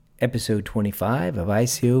episode 25 of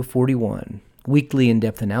ICO 41, weekly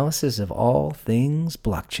in-depth analysis of all things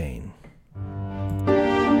blockchain.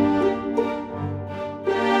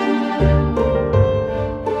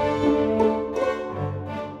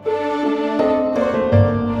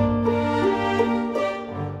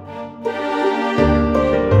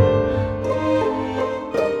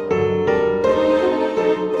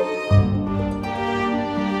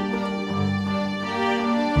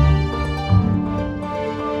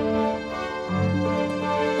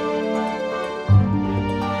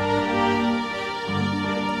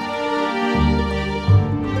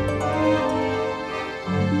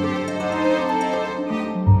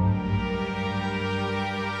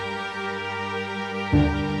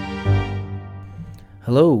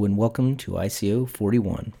 Hello and welcome to ICO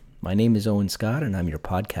 41. My name is Owen Scott and I'm your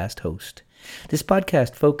podcast host. This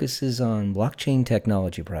podcast focuses on blockchain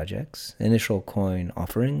technology projects, initial coin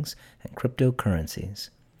offerings, and cryptocurrencies.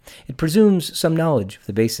 It presumes some knowledge of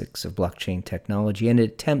the basics of blockchain technology and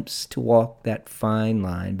it attempts to walk that fine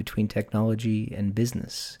line between technology and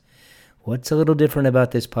business. What's a little different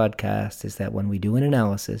about this podcast is that when we do an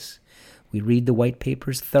analysis, we read the white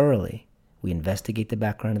papers thoroughly. We investigate the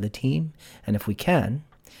background of the team, and if we can,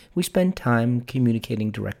 we spend time communicating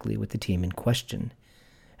directly with the team in question.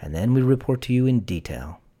 And then we report to you in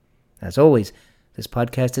detail. As always, this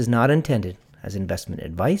podcast is not intended as investment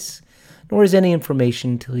advice, nor is any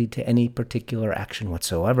information to lead to any particular action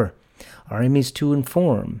whatsoever. Our aim is to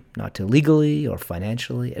inform, not to legally or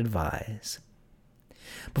financially advise.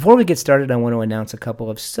 Before we get started, I want to announce a couple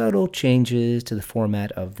of subtle changes to the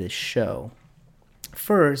format of this show.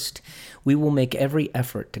 First, we will make every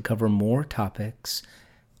effort to cover more topics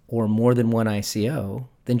or more than one ICO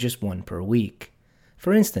than just one per week.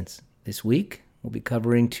 For instance, this week we'll be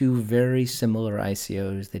covering two very similar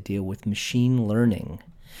ICOs that deal with machine learning.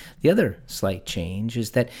 The other slight change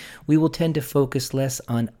is that we will tend to focus less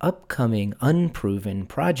on upcoming unproven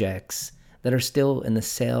projects that are still in the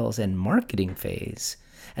sales and marketing phase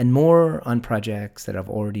and more on projects that have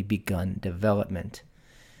already begun development.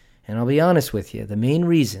 And I'll be honest with you, the main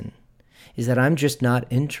reason is that I'm just not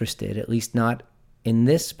interested, at least not in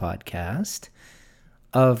this podcast,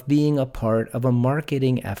 of being a part of a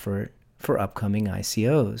marketing effort for upcoming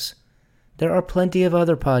ICOs. There are plenty of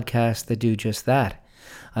other podcasts that do just that.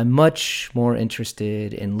 I'm much more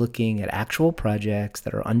interested in looking at actual projects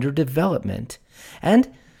that are under development, and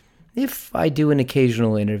if I do an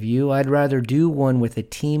occasional interview, I'd rather do one with a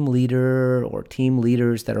team leader or team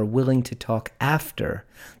leaders that are willing to talk after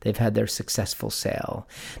they've had their successful sale.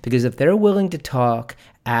 Because if they're willing to talk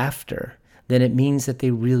after, then it means that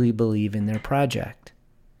they really believe in their project.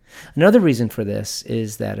 Another reason for this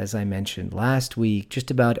is that, as I mentioned last week, just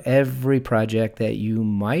about every project that you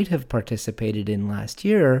might have participated in last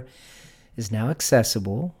year is now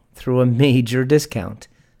accessible through a major discount,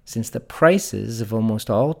 since the prices of almost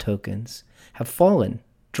all tokens have fallen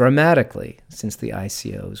dramatically since the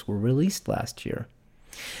ICOs were released last year.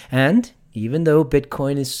 And even though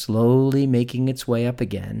Bitcoin is slowly making its way up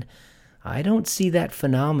again, I don't see that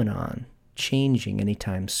phenomenon changing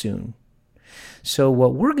anytime soon. So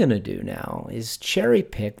what we're going to do now is cherry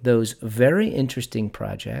pick those very interesting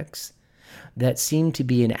projects that seem to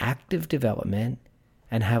be in active development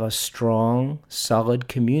and have a strong, solid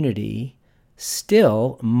community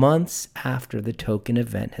still months after the token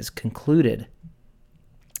event has concluded.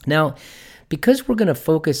 Now, because we're going to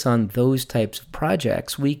focus on those types of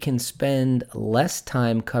projects, we can spend less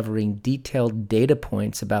time covering detailed data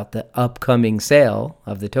points about the upcoming sale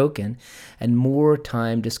of the token and more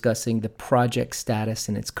time discussing the project status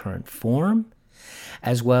in its current form,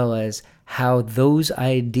 as well as how those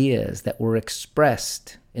ideas that were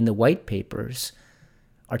expressed in the white papers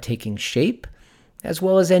are taking shape, as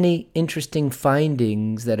well as any interesting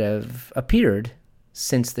findings that have appeared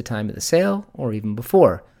since the time of the sale or even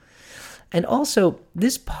before. And also,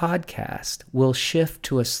 this podcast will shift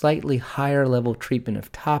to a slightly higher level treatment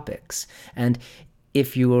of topics. And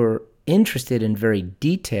if you're interested in very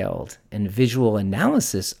detailed and visual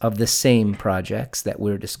analysis of the same projects that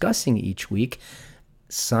we're discussing each week,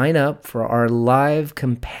 sign up for our live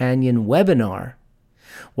companion webinar,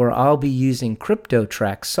 where I'll be using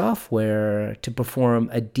CryptoTrack software to perform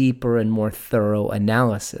a deeper and more thorough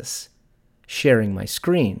analysis, sharing my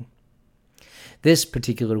screen. This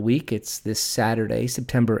particular week, it's this Saturday,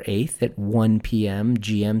 September 8th at 1 p.m.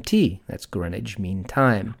 GMT. That's Greenwich Mean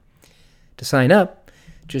Time. To sign up,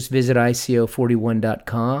 just visit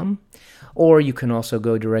ICO41.com, or you can also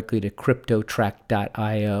go directly to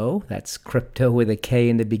CryptoTrack.io. That's crypto with a K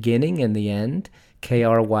in the beginning and the end.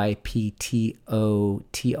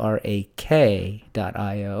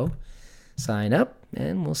 KRYPTOTRAK.io. Sign up,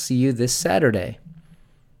 and we'll see you this Saturday.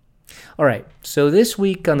 All right, so this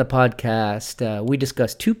week on the podcast, we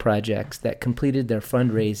discussed two projects that completed their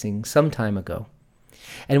fundraising some time ago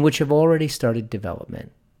and which have already started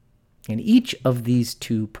development. And each of these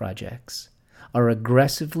two projects are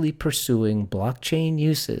aggressively pursuing blockchain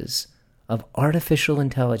uses of artificial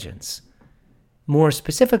intelligence, more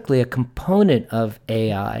specifically a component of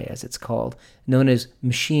AI, as it's called, known as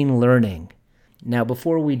machine learning. Now,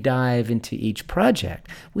 before we dive into each project,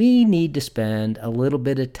 we need to spend a little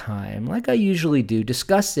bit of time, like I usually do,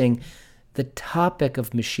 discussing the topic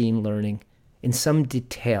of machine learning in some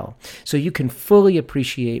detail so you can fully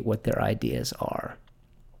appreciate what their ideas are.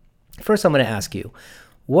 First, I'm going to ask you,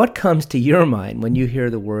 what comes to your mind when you hear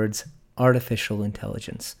the words artificial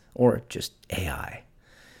intelligence or just AI?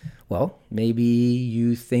 Well, maybe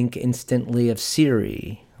you think instantly of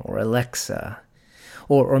Siri or Alexa,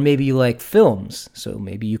 or maybe you like films, so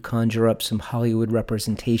maybe you conjure up some Hollywood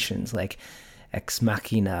representations like Ex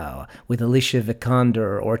Machina with Alicia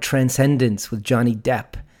Vikander or Transcendence with Johnny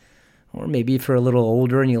Depp. Or maybe if you're a little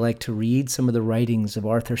older and you like to read some of the writings of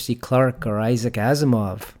Arthur C. Clarke or Isaac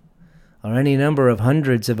Asimov, or any number of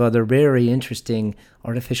hundreds of other very interesting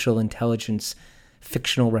artificial intelligence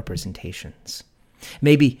fictional representations.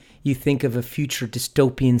 Maybe you think of a future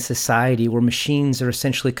dystopian society where machines are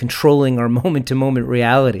essentially controlling our moment-to-moment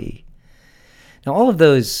reality. Now, all of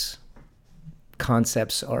those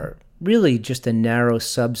concepts are really just a narrow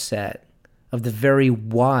subset of the very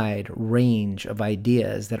wide range of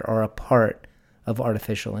ideas that are a part of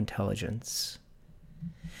artificial intelligence.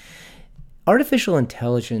 Artificial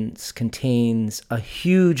intelligence contains a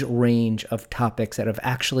huge range of topics that have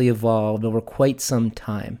actually evolved over quite some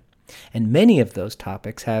time. And many of those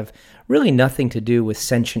topics have really nothing to do with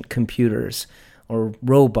sentient computers or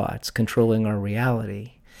robots controlling our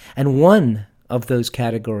reality. And one of those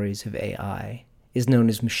categories of AI is known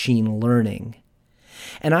as machine learning.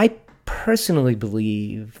 And I personally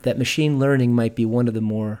believe that machine learning might be one of the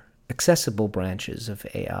more accessible branches of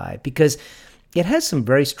AI because it has some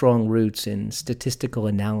very strong roots in statistical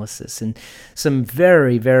analysis and some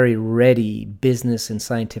very, very ready business and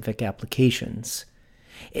scientific applications.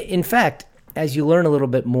 In fact, as you learn a little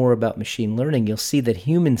bit more about machine learning, you'll see that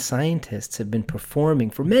human scientists have been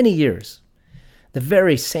performing for many years the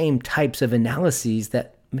very same types of analyses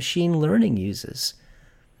that machine learning uses.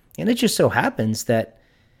 And it just so happens that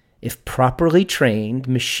if properly trained,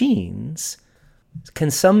 machines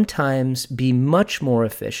can sometimes be much more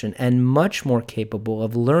efficient and much more capable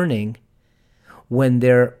of learning when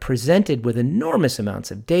they're presented with enormous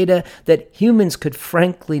amounts of data that humans could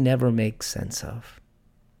frankly never make sense of.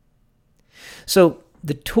 So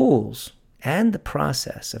the tools and the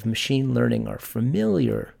process of machine learning are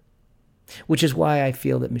familiar, which is why I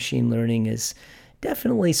feel that machine learning is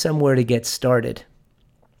definitely somewhere to get started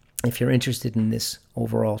if you're interested in this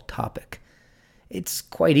overall topic. It's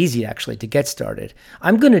quite easy, actually, to get started.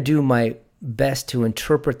 I'm going to do my best to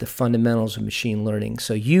interpret the fundamentals of machine learning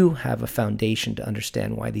so you have a foundation to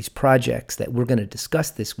understand why these projects that we're going to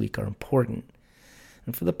discuss this week are important.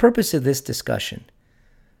 And for the purpose of this discussion,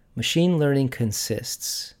 machine learning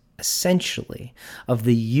consists essentially of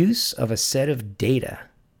the use of a set of data,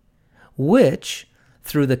 which,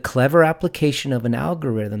 through the clever application of an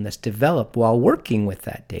algorithm that's developed while working with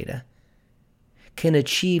that data, can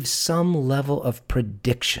achieve some level of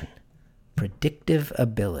prediction, predictive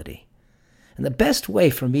ability. And the best way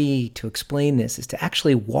for me to explain this is to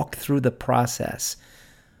actually walk through the process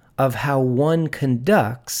of how one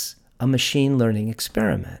conducts a machine learning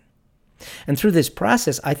experiment. And through this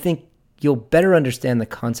process, I think you'll better understand the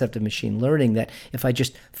concept of machine learning that if I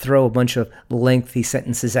just throw a bunch of lengthy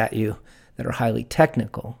sentences at you that are highly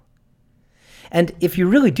technical. And if you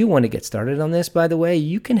really do want to get started on this, by the way,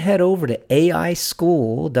 you can head over to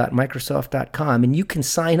aischool.microsoft.com and you can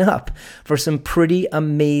sign up for some pretty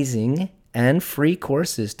amazing and free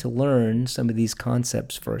courses to learn some of these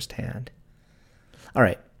concepts firsthand. All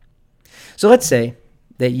right, so let's say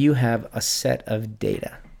that you have a set of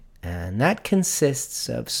data, and that consists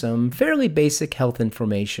of some fairly basic health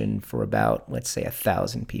information for about, let's say,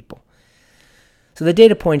 1,000 people. So the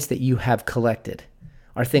data points that you have collected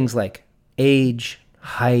are things like age,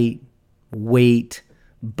 height, weight,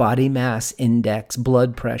 body mass index,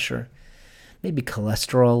 blood pressure, maybe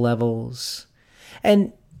cholesterol levels,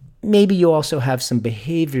 and maybe you also have some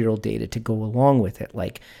behavioral data to go along with it,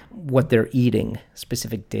 like what they're eating,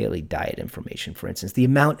 specific daily diet information, for instance, the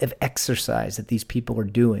amount of exercise that these people are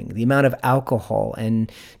doing, the amount of alcohol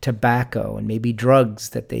and tobacco and maybe drugs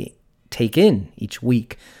that they take in each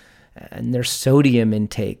week, and their sodium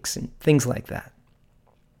intakes and things like that.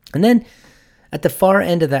 And then at the far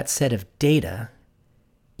end of that set of data,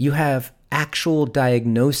 you have actual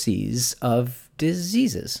diagnoses of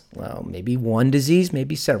diseases. Well, maybe one disease,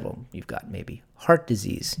 maybe several. You've got maybe heart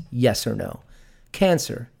disease, yes or no.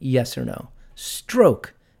 Cancer, yes or no.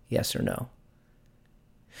 Stroke, yes or no.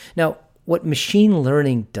 Now, what machine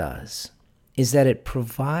learning does is that it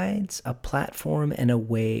provides a platform and a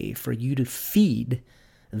way for you to feed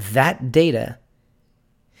that data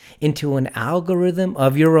into an algorithm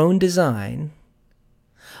of your own design,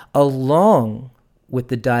 along with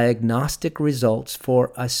the diagnostic results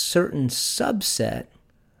for a certain subset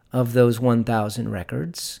of those 1,000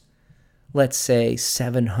 records, let's say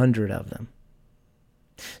 700 of them.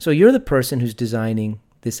 So you're the person who's designing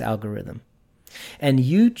this algorithm, and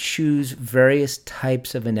you choose various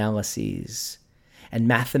types of analyses and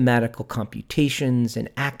mathematical computations and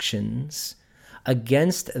actions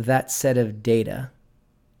against that set of data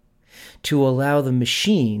to allow the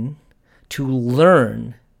machine to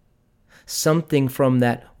learn something from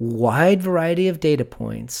that wide variety of data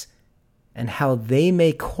points and how they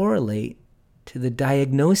may correlate to the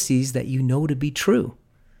diagnoses that you know to be true.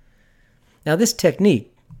 Now, this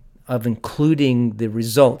technique of including the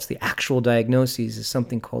results, the actual diagnoses, is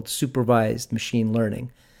something called supervised machine learning.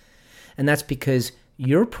 And that's because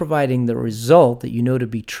you're providing the result that you know to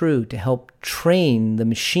be true to help train the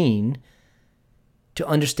machine to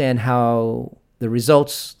understand how the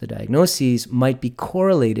results, the diagnoses, might be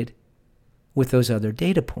correlated with those other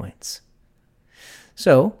data points.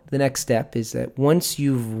 So the next step is that once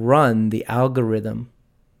you've run the algorithm,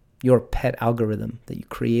 your pet algorithm that you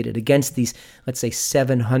created against these, let's say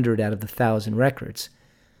 700 out of the 1,000 records,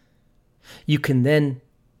 you can then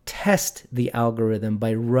test the algorithm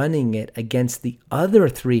by running it against the other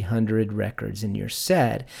 300 records in your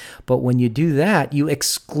set. But when you do that, you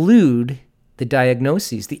exclude the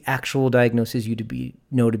diagnoses, the actual diagnoses you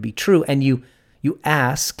know to be true, and you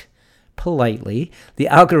ask politely the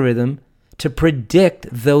algorithm to predict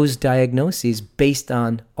those diagnoses based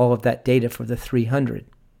on all of that data for the 300.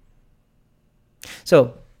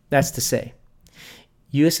 So that's to say,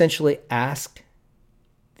 you essentially asked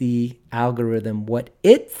the algorithm what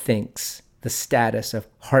it thinks the status of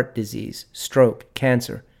heart disease, stroke,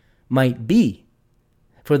 cancer might be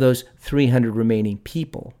for those 300 remaining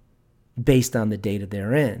people based on the data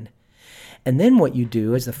they're in. And then what you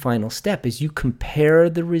do as the final step is you compare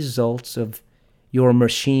the results of your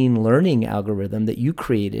machine learning algorithm that you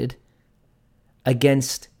created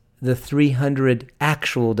against the 300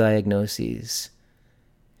 actual diagnoses.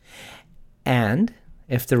 And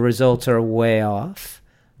if the results are way off,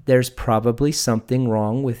 there's probably something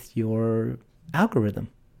wrong with your algorithm.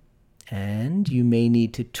 And you may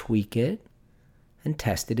need to tweak it and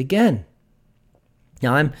test it again.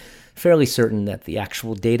 Now, I'm fairly certain that the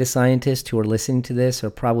actual data scientists who are listening to this are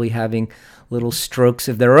probably having little strokes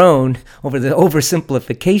of their own over the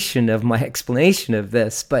oversimplification of my explanation of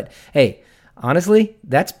this. But hey, honestly,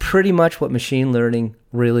 that's pretty much what machine learning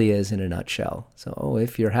really is in a nutshell. So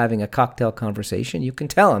if you're having a cocktail conversation, you can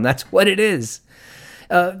tell them that's what it is.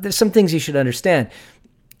 There's some things you should understand.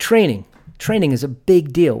 Training is a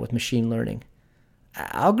big deal with machine learning.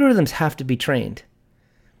 Algorithms have to be trained.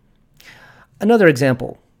 Another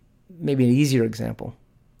example, maybe an easier example,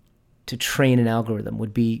 to train an algorithm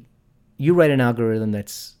would be you write an algorithm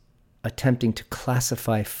that's attempting to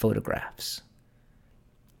classify photographs.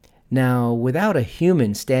 Now, without a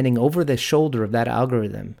human standing over the shoulder of that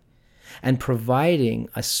algorithm and providing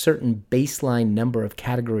a certain baseline number of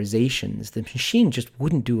categorizations, the machine just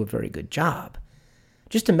wouldn't do a very good job.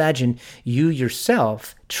 Just imagine you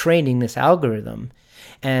yourself training this algorithm,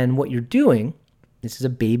 and what you're doing, this is a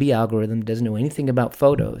baby algorithm, doesn't know anything about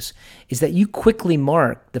photos, is that you quickly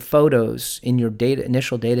mark the photos in your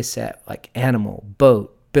initial data set like animal,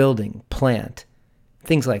 boat, building, plant,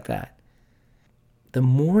 things like that. The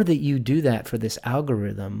more that you do that for this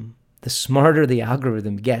algorithm, the smarter the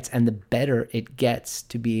algorithm gets and the better it gets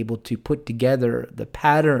to be able to put together the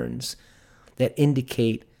patterns that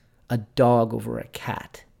indicate a dog over a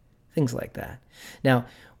cat, things like that. Now,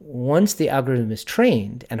 once the algorithm is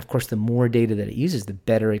trained, and of course the more data that it uses, the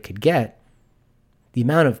better it could get, the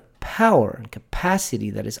amount of power and capacity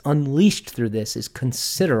that is unleashed through this is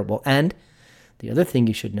considerable. And the other thing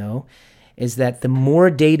you should know is that the more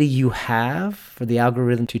data you have for the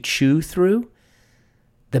algorithm to chew through,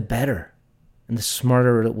 the better and the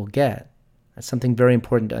smarter it will get. That's something very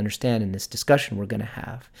important to understand in this discussion we're going to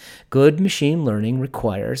have. Good machine learning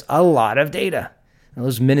requires a lot of data. Now,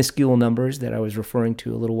 those minuscule numbers that I was referring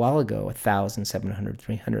to a little while ago, 1,000, 700,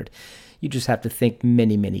 300, you just have to think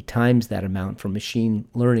many, many times that amount for machine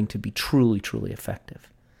learning to be truly, truly effective.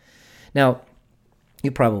 Now,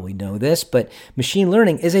 You probably know this, but machine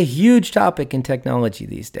learning is a huge topic in technology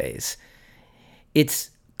these days.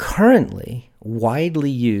 It's currently widely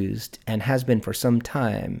used and has been for some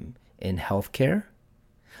time in healthcare,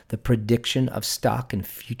 the prediction of stock and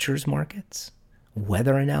futures markets,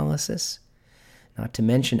 weather analysis, not to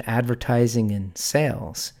mention advertising and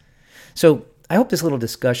sales. So I hope this little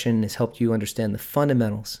discussion has helped you understand the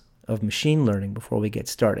fundamentals of machine learning before we get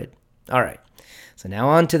started. All right, so now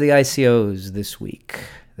on to the ICOs this week.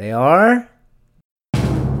 They are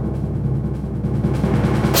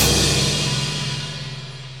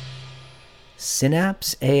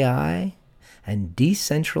Synapse AI and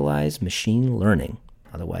Decentralized Machine Learning,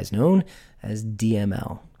 otherwise known as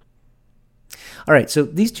DML. All right, so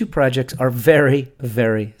these two projects are very,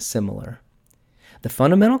 very similar. The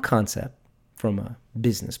fundamental concept from a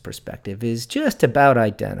business perspective is just about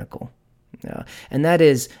identical. And that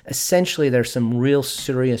is essentially there's some real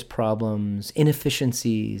serious problems,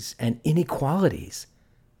 inefficiencies, and inequalities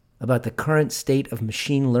about the current state of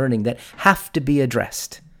machine learning that have to be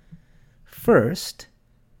addressed. First,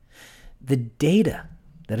 the data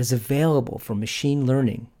that is available for machine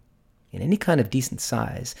learning in any kind of decent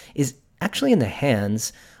size is actually in the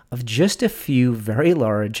hands of just a few very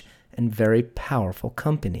large and very powerful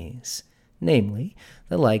companies, namely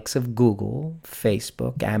the likes of Google,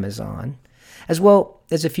 Facebook, Amazon, as well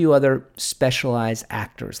as a few other specialized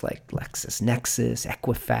actors like LexisNexis,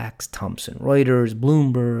 Equifax, Thomson Reuters,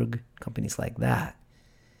 Bloomberg, companies like that.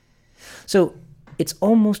 So it's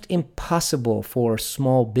almost impossible for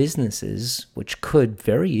small businesses, which could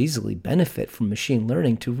very easily benefit from machine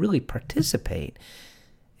learning, to really participate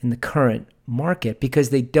in the current market because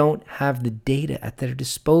they don't have the data at their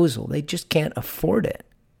disposal. They just can't afford it.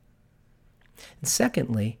 And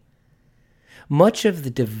secondly, much of the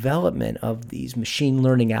development of these machine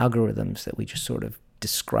learning algorithms that we just sort of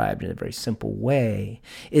described in a very simple way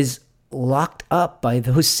is locked up by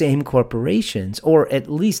those same corporations, or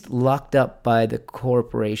at least locked up by the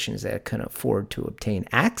corporations that can afford to obtain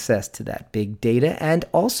access to that big data and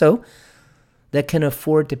also that can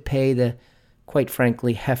afford to pay the, quite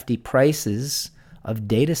frankly, hefty prices of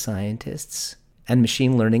data scientists and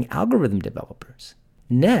machine learning algorithm developers.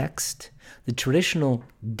 Next, the traditional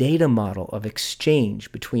data model of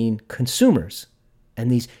exchange between consumers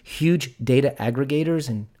and these huge data aggregators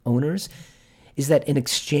and owners is that in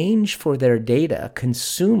exchange for their data,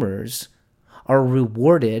 consumers are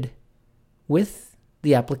rewarded with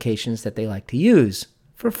the applications that they like to use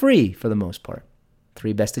for free for the most part.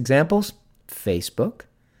 Three best examples: Facebook,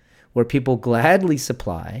 where people gladly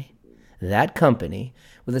supply that company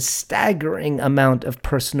with a staggering amount of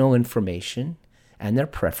personal information and their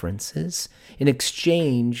preferences in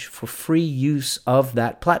exchange for free use of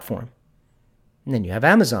that platform. And then you have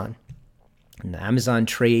Amazon. And Amazon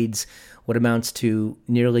trades what amounts to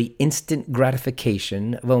nearly instant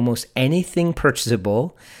gratification of almost anything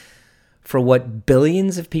purchasable for what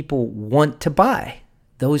billions of people want to buy,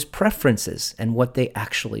 those preferences and what they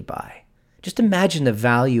actually buy. Just imagine the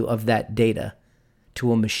value of that data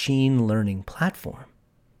to a machine learning platform.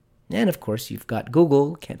 And of course, you've got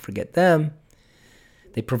Google, can't forget them.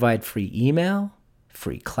 They provide free email,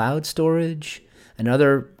 free cloud storage, and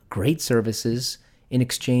other great services in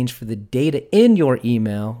exchange for the data in your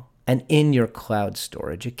email and in your cloud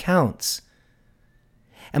storage accounts.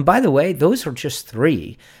 And by the way, those are just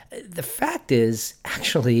three. The fact is,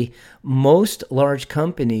 actually, most large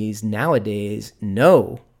companies nowadays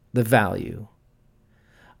know the value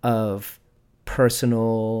of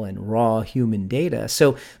personal and raw human data.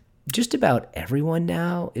 So just about everyone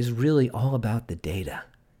now is really all about the data.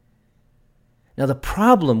 Now, the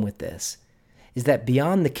problem with this is that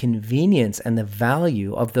beyond the convenience and the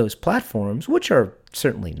value of those platforms, which are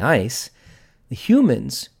certainly nice, the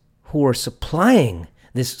humans who are supplying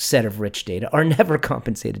this set of rich data are never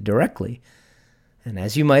compensated directly. And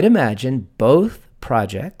as you might imagine, both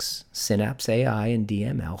projects, Synapse AI and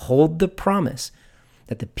DML, hold the promise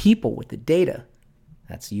that the people with the data,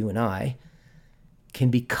 that's you and I, can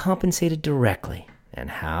be compensated directly. And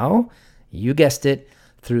how? You guessed it,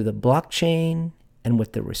 through the blockchain and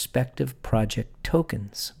with the respective project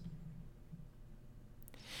tokens.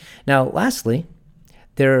 Now, lastly,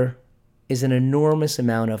 there is an enormous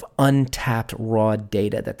amount of untapped raw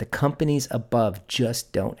data that the companies above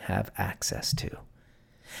just don't have access to.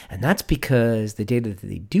 And that's because the data that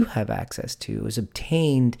they do have access to is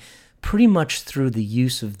obtained pretty much through the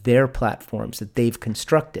use of their platforms that they've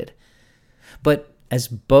constructed. But as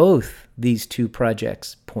both these two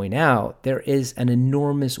projects point out, there is an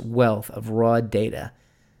enormous wealth of raw data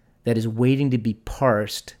that is waiting to be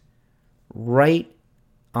parsed right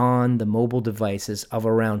on the mobile devices of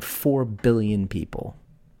around 4 billion people.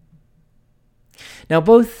 Now,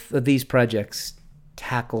 both of these projects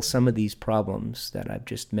tackle some of these problems that I've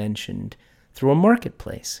just mentioned through a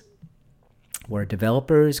marketplace where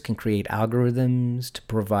developers can create algorithms to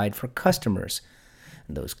provide for customers.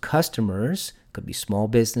 And those customers could be small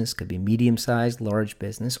business, could be medium-sized, large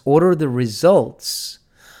business, order the results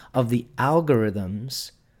of the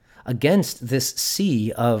algorithms against this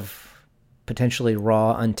sea of potentially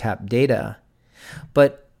raw, untapped data,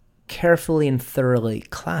 but carefully and thoroughly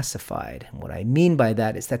classified. And what I mean by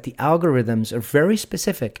that is that the algorithms are very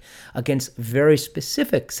specific against very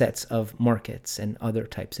specific sets of markets and other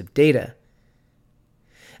types of data.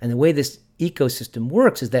 And the way this ecosystem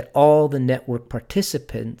works is that all the network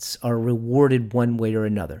participants are rewarded one way or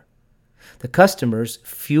another. The customers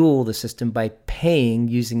fuel the system by paying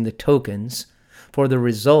using the tokens for the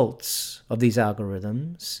results of these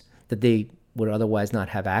algorithms that they would otherwise not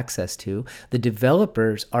have access to. The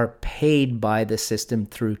developers are paid by the system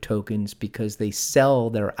through tokens because they sell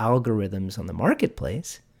their algorithms on the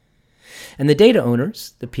marketplace. And the data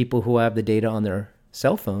owners, the people who have the data on their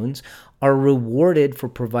cell phones, are rewarded for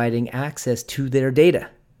providing access to their data.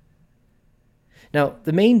 Now,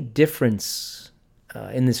 the main difference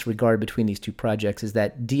in this regard between these two projects is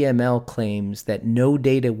that DML claims that no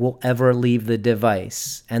data will ever leave the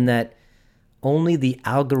device and that only the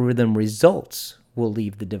algorithm results will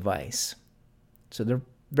leave the device. So they're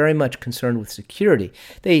very much concerned with security.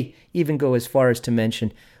 They even go as far as to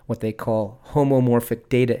mention what they call homomorphic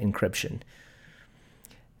data encryption.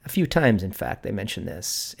 A few times, in fact, they mention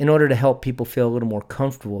this in order to help people feel a little more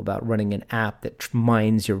comfortable about running an app that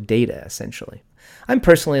mines your data, essentially. I'm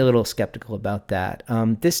personally a little skeptical about that.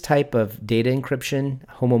 This type of data encryption,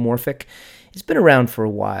 homomorphic, has been around for a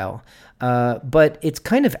while, but it's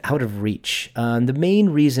kind of out of reach. The main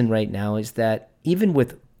reason right now is that even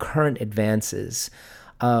with current advances,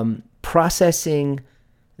 processing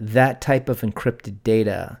that type of encrypted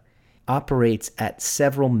data operates at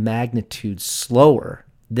several magnitudes slower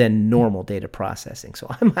than normal data processing. So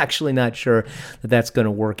I'm actually not sure that that's going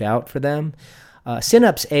to work out for them.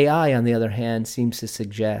 Synapse AI, on the other hand, seems to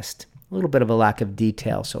suggest a little bit of a lack of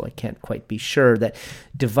detail, so I can't quite be sure, that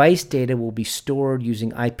device data will be stored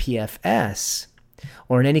using IPFS,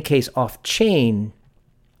 or in any case off-chain,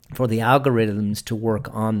 for the algorithms to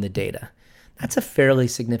work on the data. That's a fairly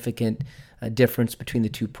significant difference between the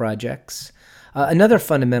two projects. Another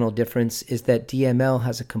fundamental difference is that DML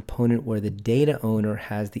has a component where the data owner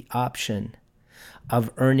has the option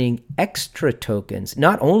of earning extra tokens,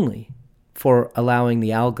 not only for allowing the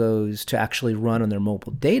algos to actually run on their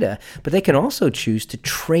mobile data, but they can also choose to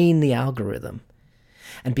train the algorithm.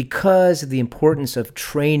 And because of the importance of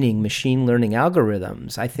training machine learning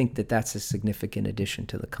algorithms, I think that that's a significant addition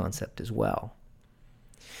to the concept as well.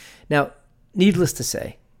 Now, needless to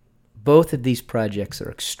say, both of these projects are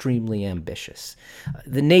extremely ambitious.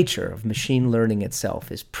 The nature of machine learning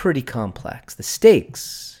itself is pretty complex. The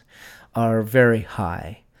stakes are very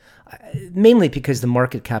high, mainly because the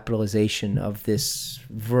market capitalization of this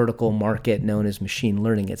vertical market known as machine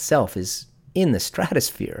learning itself is in the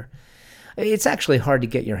stratosphere. It's actually hard to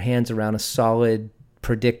get your hands around a solid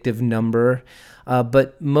predictive number,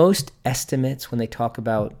 but most estimates when they talk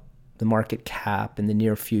about the market cap in the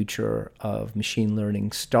near future of machine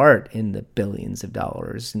learning start in the billions of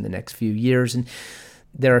dollars in the next few years. And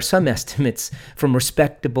there are some estimates from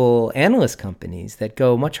respectable analyst companies that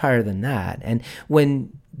go much higher than that. And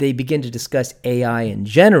when they begin to discuss AI in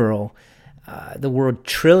general, the word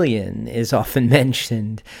trillion is often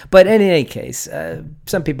mentioned. But in any case,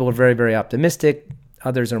 some people are very, very optimistic.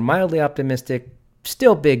 Others are mildly optimistic.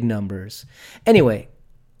 Still big numbers. Anyway,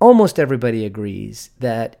 almost everybody agrees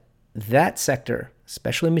that that sector,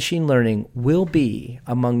 especially machine learning, will be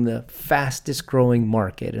among the fastest growing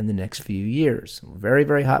market in the next few years. Very,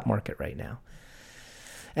 very hot market right now.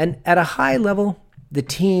 And at a high level, the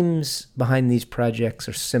teams behind these projects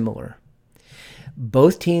are similar.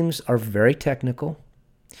 Both teams are very technical.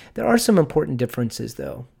 There are some important differences,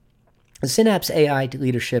 though. The Synapse AI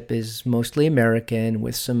leadership is mostly American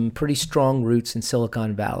with some pretty strong roots in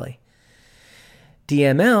Silicon Valley.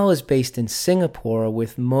 DML is based in Singapore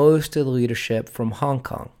with most of the leadership from Hong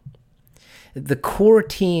Kong. The core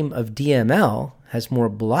team of DML has more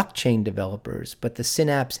blockchain developers, but the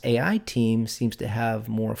Synapse AI team seems to have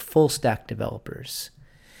more full-stack developers.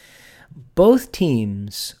 Both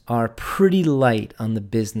teams are pretty light on the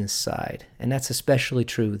business side, and that's especially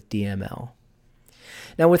true with DML.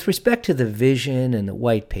 Now, with respect to the vision and the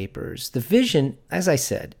white papers, the vision, as I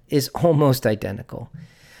said, is almost identical.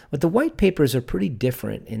 But the white papers are pretty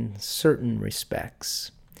different in certain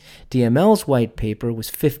respects. DML's white paper was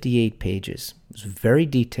 58 pages. It was very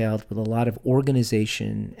detailed with a lot of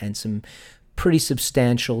organization and some pretty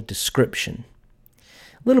substantial description.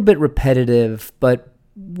 A little bit repetitive, but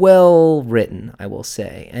well written, I will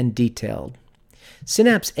say, and detailed.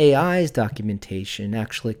 Synapse AI's documentation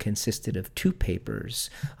actually consisted of 2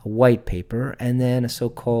 papers, a white paper and then a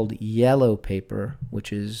so-called yellow paper,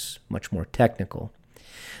 which is much more technical.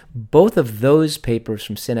 Both of those papers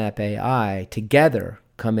from Synapse AI together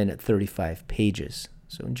come in at 35 pages,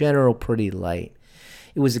 so in general pretty light.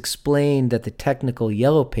 It was explained that the technical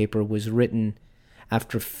yellow paper was written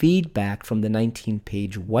after feedback from the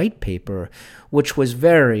 19-page white paper, which was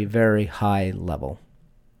very, very high level.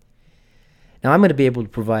 Now, I'm going to be able to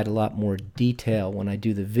provide a lot more detail when I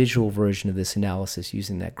do the visual version of this analysis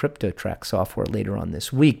using that CryptoTrack software later on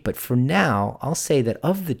this week. But for now, I'll say that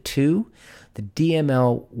of the 2, the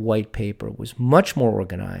DML white paper was much more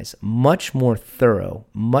organized, much more thorough,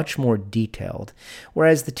 much more detailed,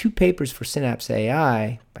 whereas the 2 papers for Synapse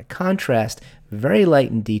AI, by contrast, very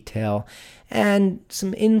light in detail and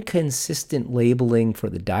some inconsistent labeling for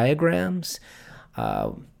the diagrams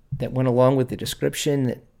that went along with the description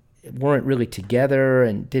that weren't really together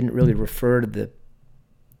and didn't really refer to the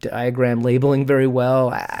diagram labeling very well.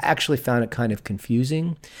 I actually found it kind of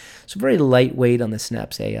confusing. So very lightweight on the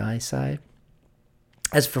Synapse AI side.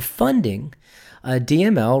 As for funding,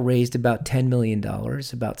 DML raised about $10 million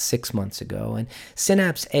about 6 months ago, and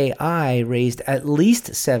Synapse AI raised at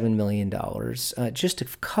least $7 million just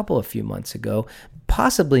a few months ago,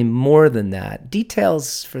 possibly more than that.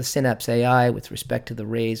 Details for Synapse AI with respect to the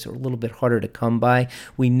raise are a little bit harder to come by.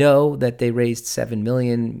 We know that they raised $7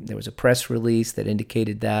 million. There was a press release that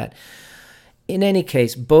indicated that. In any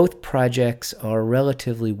case, both projects are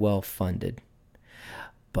relatively well funded,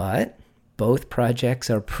 but both projects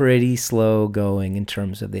are pretty slow going in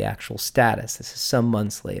terms of the actual status. This is some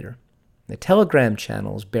months later. The Telegram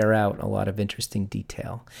channels bear out a lot of interesting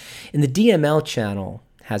detail. In the DML channel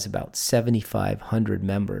has about 7,500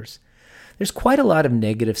 members. There's quite a lot of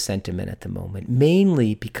negative sentiment at the moment,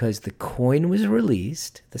 mainly because the coin was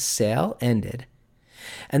released, the sale ended,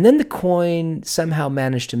 and then the coin somehow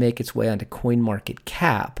managed to make its way onto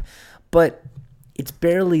CoinMarketCap, but it's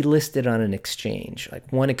barely listed on an exchange,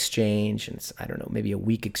 like one exchange, and it's, I don't know, maybe a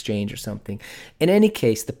weak exchange or something. In any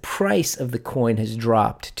case, the price of the coin has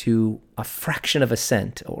dropped to a fraction of a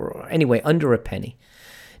cent, or anyway, under a penny,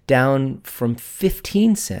 down from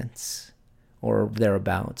 15 cents or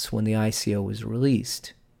thereabouts when the ICO was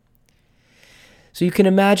released. So you can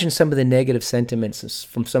imagine some of the negative sentiments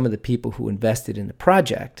from some of the people who invested in the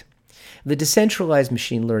project. The decentralized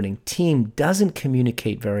machine learning team doesn't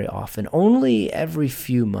communicate very often, only every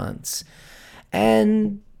few months.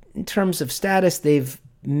 And in terms of status, they've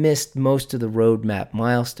missed most of the roadmap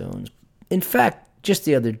milestones. In fact, just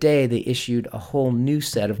the other day, they issued a whole new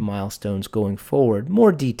set of milestones going forward,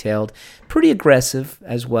 more detailed, pretty aggressive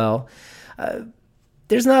as well.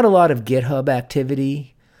 There's not a lot of GitHub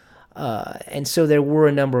activity. And so there were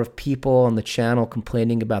a number of people on the channel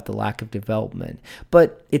complaining about the lack of development.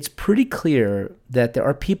 But it's pretty clear that there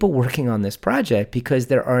are people working on this project because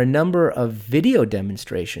there are a number of video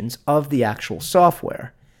demonstrations of the actual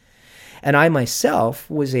software. And I myself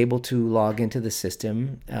was able to log into the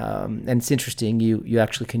system. And it's interesting, you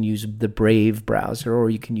actually can use the Brave browser or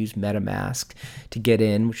you can use MetaMask to get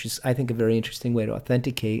in, which is, I think, a very interesting way to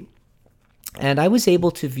authenticate. And I was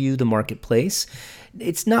able to view the marketplace.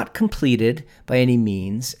 It's not completed by any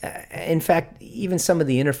means. In fact, even some of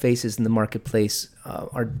the interfaces in the marketplace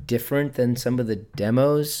are different than some of the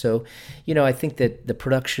demos. So, I think that the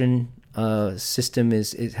production system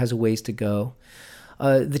has a ways to go.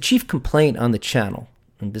 The chief complaint on the channel,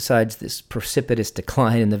 and besides this precipitous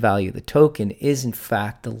decline in the value of the token, is in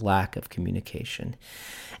fact the lack of communication.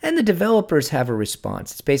 And the developers have a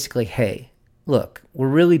response. It's basically, hey, look, we're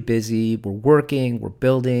really busy, we're working, we're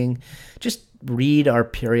building, just read our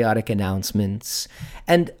periodic announcements.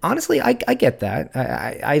 And honestly, I get that.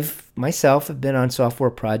 I've myself have been on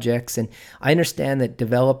software projects, and I understand that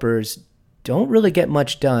developers don't really get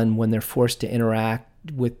much done when they're forced to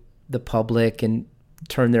interact with the public and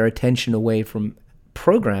turn their attention away from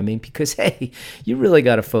programming because, hey, you really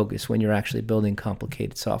got to focus when you're actually building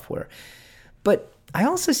complicated software. But I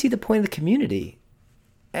also see the point of the community.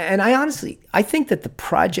 And I think that the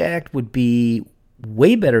project would be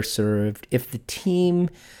way better served if the team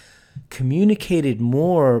communicated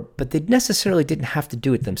more, but they necessarily didn't have to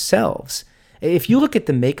do it themselves. If you look at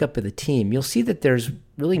the makeup of the team, you'll see that there's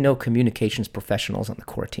really no communications professionals on the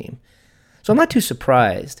core team. So I'm not too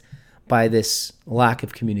surprised by this lack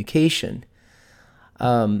of communication.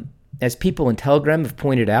 As people in Telegram have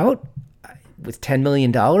pointed out, with $10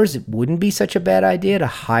 million, it wouldn't be such a bad idea to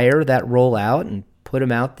hire that role out and put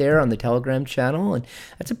them out there on the Telegram channel, and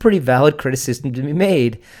that's a pretty valid criticism to be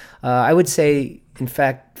made. I would say, in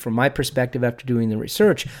fact, from my perspective after doing the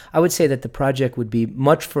research, I would say that the project would be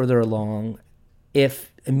much further along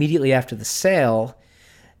if immediately after the sale,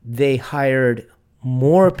 they hired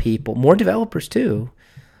more people, more developers too,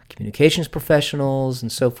 communications professionals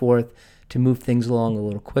and so forth, to move things along a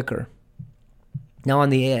little quicker. Now on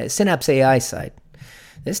the Synapse AI side,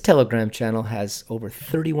 this Telegram channel has over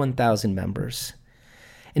 31,000 members.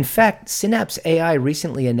 In fact, Synapse AI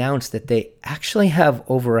recently announced that they actually have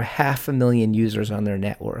over 500,000 users on their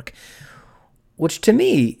network, which to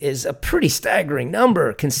me is a pretty staggering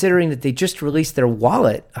number considering that they just released their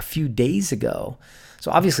wallet a few days ago.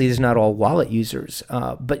 So obviously there's not all wallet users,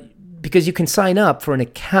 but because you can sign up for an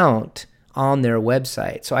account on their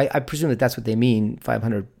website. So I presume that that's what they mean,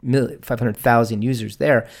 500,000 users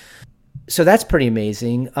there. So that's pretty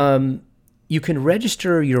amazing. You can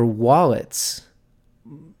register your wallets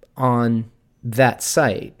on that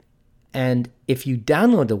site. And if you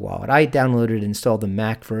download the wallet, I downloaded and installed the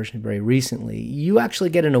Mac version very recently, you actually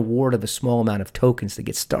get an award of a small amount of tokens to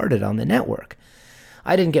get started on the network.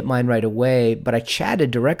 I didn't get mine right away, but I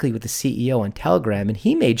chatted directly with the CEO on Telegram, and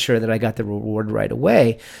he made sure that I got the reward right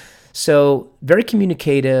away. So very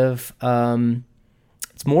communicative.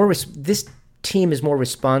 It's more. This team is more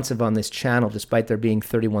responsive on this channel, despite there being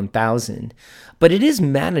 31,000. But it is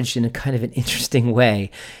managed in a kind of an interesting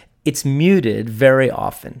way. It's muted very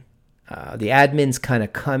often. The admins kind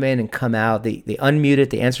of come in and come out. They unmute it,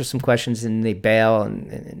 they answer some questions, and they bail,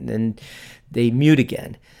 and then they mute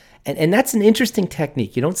again. And that's an interesting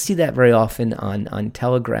technique. You don't see that very often on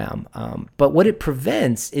Telegram. But what it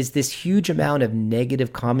prevents is this huge amount of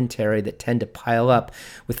negative commentary that tend to pile up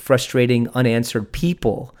with frustrating, unanswered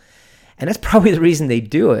people. And that's probably the reason they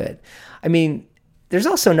do it. I mean, there's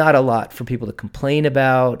also not a lot for people to complain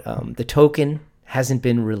about. The token hasn't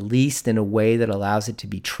been released in a way that allows it to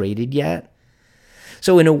be traded yet.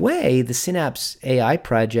 So in a way, the Synapse AI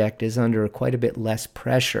project is under quite a bit less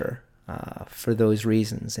pressure for those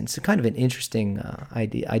reasons. And it's a kind of an interesting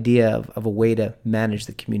idea of a way to manage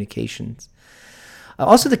the communications.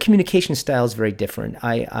 Also, the communication style is very different.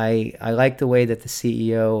 I like the way that the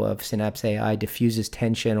CEO of Synapse AI diffuses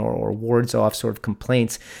tension or wards off sort of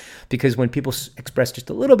complaints, because when people express just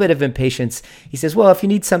a little bit of impatience, he says, well, if you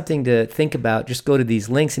need something to think about, just go to these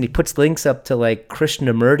links. And he puts links up to like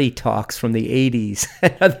Krishnamurti talks from the 80s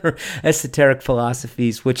and other esoteric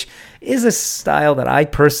philosophies, which is a style that I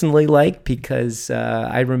personally like, because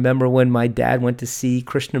I remember when my dad went to see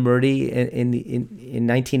Krishnamurti in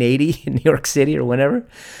 1980 in New York City or whenever.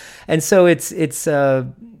 And so it's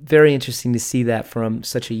very interesting to see that from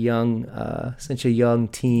such a young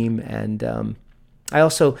team. And I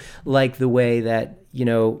also like the way that,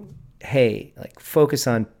 hey, like focus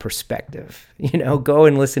on perspective, go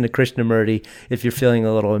and listen to Krishnamurti if you're feeling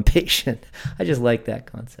a little impatient. I just like that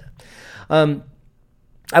concept.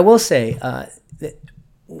 I will say that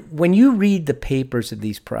when you read the papers of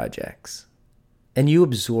these projects and you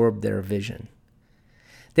absorb their vision,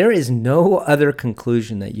 there is no other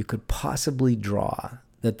conclusion that you could possibly draw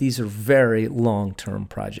that these are very long-term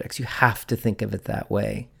projects. You have to think of it that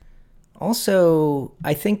way. Also,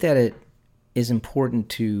 I think that it is important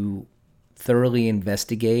to thoroughly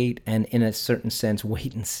investigate and, in a certain sense,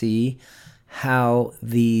 wait and see how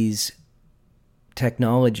these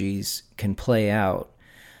technologies can play out.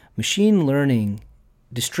 Machine learning,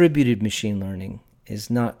 distributed machine learning, is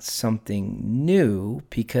not something new,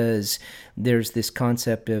 because there's this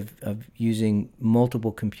concept of using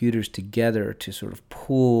multiple computers together to sort of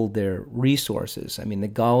pool their resources. I mean, the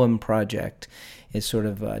Golem project is sort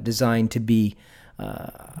of designed to be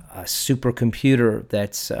a supercomputer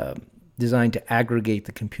that's designed to aggregate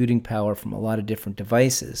the computing power from a lot of different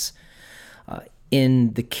devices.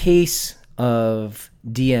 In the case of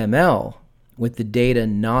DML, with the data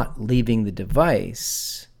not leaving the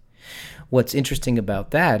device, what's interesting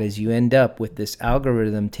about that is you end up with this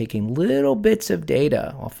algorithm taking little bits of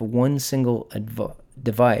data off of one single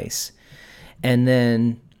device and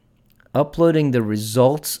then uploading the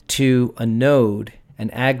results to a node, an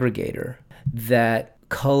aggregator, that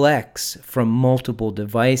collects from multiple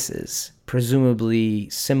devices, presumably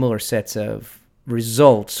similar sets of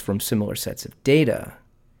results from similar sets of data.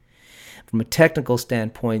 From a technical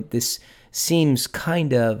standpoint, this seems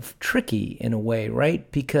kind of tricky in a way, right?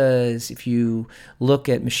 Because if you look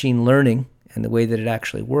at machine learning and the way that it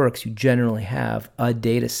actually works, you generally have a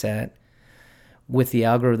data set with the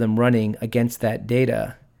algorithm running against that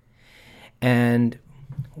data. And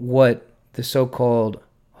what the so-called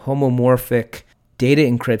homomorphic data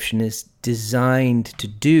encryption is designed to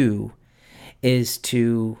do is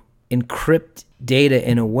to encrypt data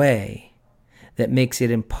in a way that makes it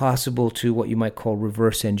impossible to what you might call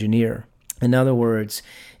reverse engineer. In other words,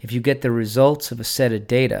 if you get the results of a set of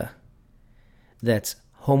data that's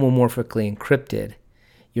homomorphically encrypted,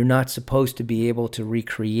 you're not supposed to be able to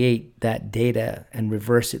recreate that data and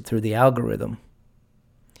reverse it through the algorithm.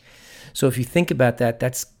 So if you think about that,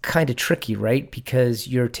 that's kind of tricky, right? Because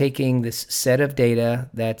you're taking this set of data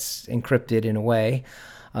that's encrypted in a way,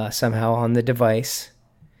 somehow on the device,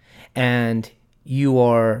 and you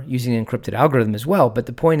are using an encrypted algorithm as well. But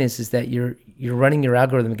the point is that you're running your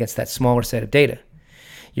algorithm against that smaller set of data.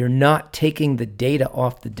 You're not taking the data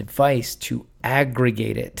off the device to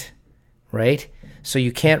aggregate it, right? So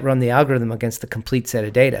you can't run the algorithm against the complete set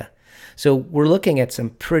of data. So we're looking at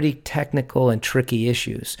some pretty technical and tricky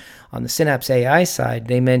issues. On the Synapse AI side,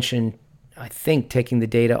 they mentioned, I think, taking the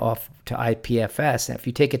data off to IPFS. Now, if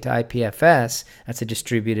you take it to IPFS, that's a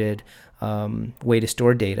distributed way to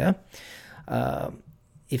store data.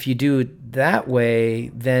 If you do it that way,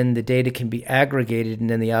 then the data can be aggregated, and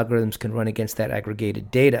then the algorithms can run against that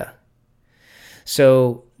aggregated data.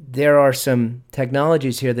 So there are some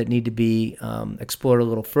technologies here that need to be explored a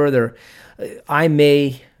little further. I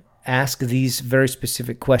may ask these very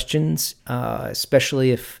specific questions,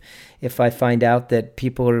 especially if I find out that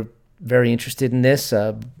people are very interested in this.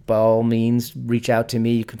 By all means, reach out to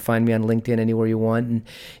me. You can find me on LinkedIn anywhere you want. And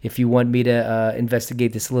if you want me to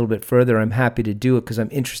investigate this a little bit further, I'm happy to do it because I'm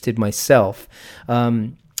interested myself.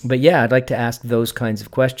 But yeah, I'd like to ask those kinds of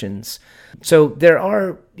questions. So there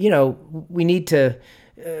are, we need to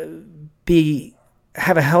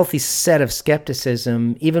have a healthy set of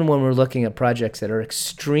skepticism, even when we're looking at projects that are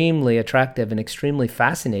extremely attractive and extremely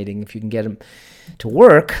fascinating if you can get them to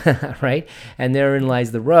work, right? And therein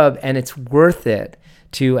lies the rub, and it's worth it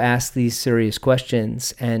to ask these serious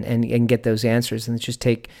questions and get those answers, and just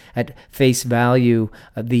take at face value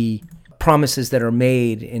the promises that are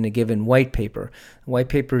made in a given white paper. The white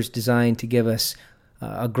paper is designed to give us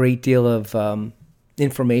a great deal of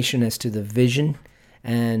information as to the vision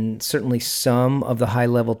and certainly some of the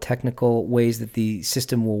high-level technical ways that the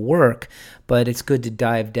system will work, but it's good to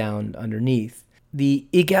dive down underneath. The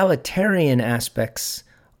egalitarian aspects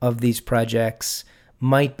of these projects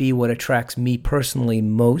might be what attracts me personally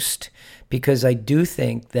most, because I do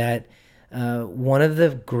think that one of the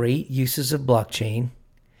great uses of blockchain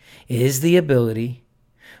is the ability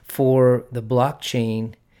for the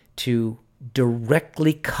blockchain to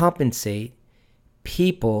directly compensate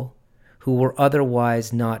people who were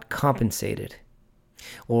otherwise not compensated,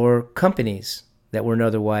 or companies that were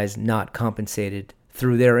otherwise not compensated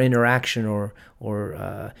through their interaction or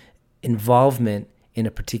involvement in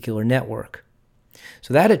a particular network.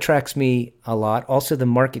 So that attracts me a lot. Also, the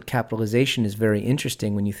market capitalization is very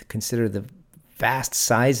interesting when you consider the vast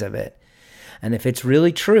size of it. And if it's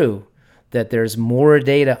really true that there's more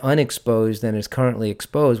data unexposed than is currently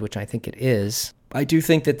exposed, which I think it is, I do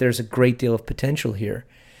think that there's a great deal of potential here.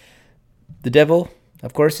 The devil,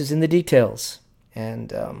 of course, is in the details.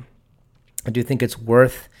 And I do think it's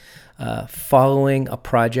worth following a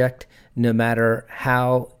project, no matter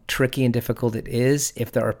how tricky and difficult it is,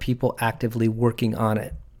 if there are people actively working on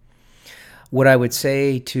it. What I would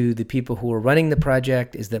say to the people who are running the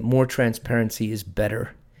project is that more transparency is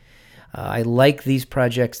better. I like these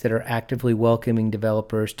projects that are actively welcoming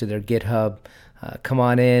developers to their GitHub. Come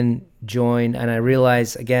on in, join. And I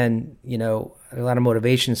realize, again, a lot of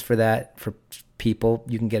motivations for that for people.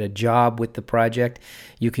 You can get a job with the project.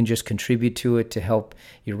 You can just contribute to it to help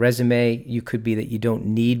your resume. You could be that you don't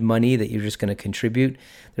need money, that you're just going to contribute.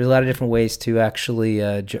 There's a lot of different ways to actually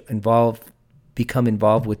become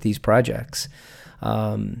involved with these projects.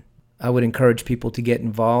 I would encourage people to get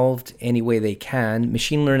involved any way they can.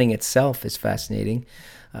 Machine learning itself is fascinating.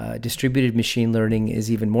 Distributed machine learning is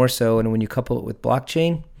even more so. And when you couple it with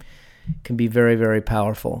blockchain, it can be very, very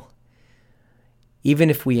powerful.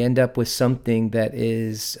 Even if we end up with something that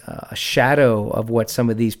is a shadow of what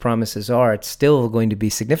some of these promises are, it's still going to be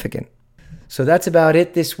significant. So that's about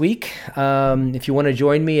it this week. If you want to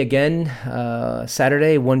join me again,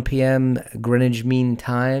 Saturday, 1 p.m. Greenwich Mean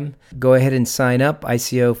Time, go ahead and sign up,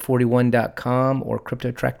 ICO41.com or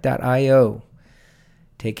CryptoTrack.io.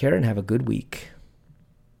 Take care and have a good week.